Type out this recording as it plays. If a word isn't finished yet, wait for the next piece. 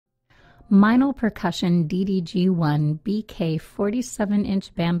Meinl Percussion DDG1-BK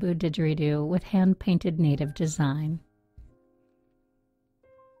 47-inch bamboo didgeridoo with hand-painted native design.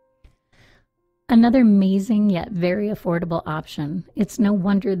 Another amazing yet very affordable option. It's no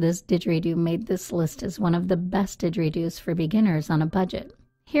wonder this didgeridoo made this list as one of the best didgeridoos for beginners on a budget.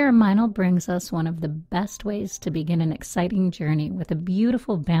 Here, Meinl brings us one of the best ways to begin an exciting journey with a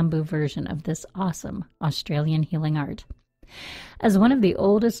beautiful bamboo version of this awesome Australian healing art. As one of the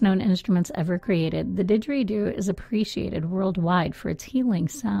oldest known instruments ever created, the didgeridoo is appreciated worldwide for its healing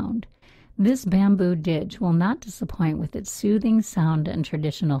sound. This bamboo didge will not disappoint with its soothing sound and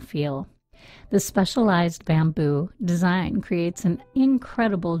traditional feel. The specialized bamboo design creates an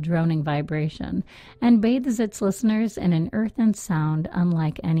incredible droning vibration and bathes its listeners in an earthen sound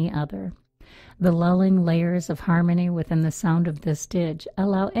unlike any other. The lulling layers of harmony within the sound of this didge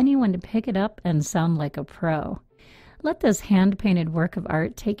allow anyone to pick it up and sound like a pro. Let this hand-painted work of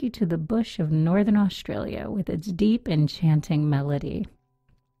art take you to the bush of northern Australia with its deep, enchanting melody.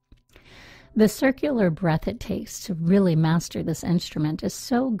 The circular breath it takes to really master this instrument is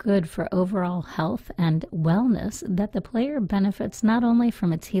so good for overall health and wellness that the player benefits not only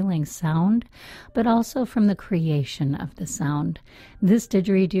from its healing sound, but also from the creation of the sound. This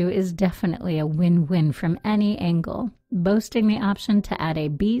didgeridoo is definitely a win-win from any angle, boasting the option to add a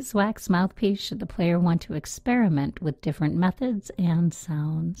beeswax mouthpiece should the player want to experiment with different methods and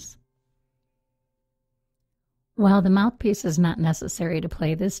sounds. While the mouthpiece is not necessary to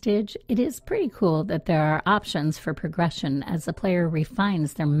play this didge, it is pretty cool that there are options for progression as the player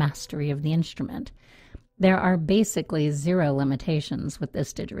refines their mastery of the instrument. There are basically zero limitations with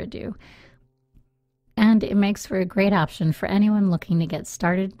this didgeridoo, and it makes for a great option for anyone looking to get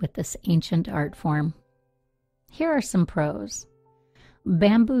started with this ancient art form. Here are some pros.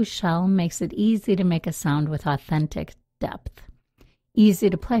 Bamboo shell makes it easy to make a sound with authentic depth. Easy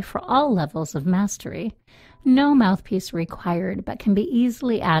to play for all levels of mastery. No mouthpiece required, but can be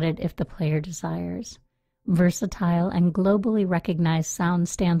easily added if the player desires. Versatile and globally recognized sound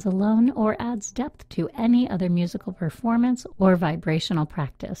stands alone or adds depth to any other musical performance or vibrational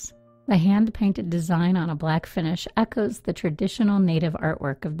practice. The hand-painted design on a black finish echoes the traditional native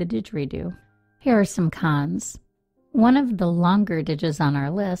artwork of the didgeridoo. Here are some cons. One of the longer didges on our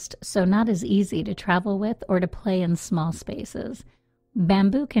list, so not as easy to travel with or to play in small spaces.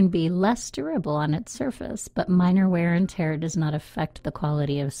 Bamboo can be less durable on its surface, but minor wear and tear does not affect the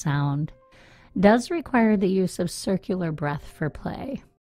quality of sound. Does require the use of circular breath for play.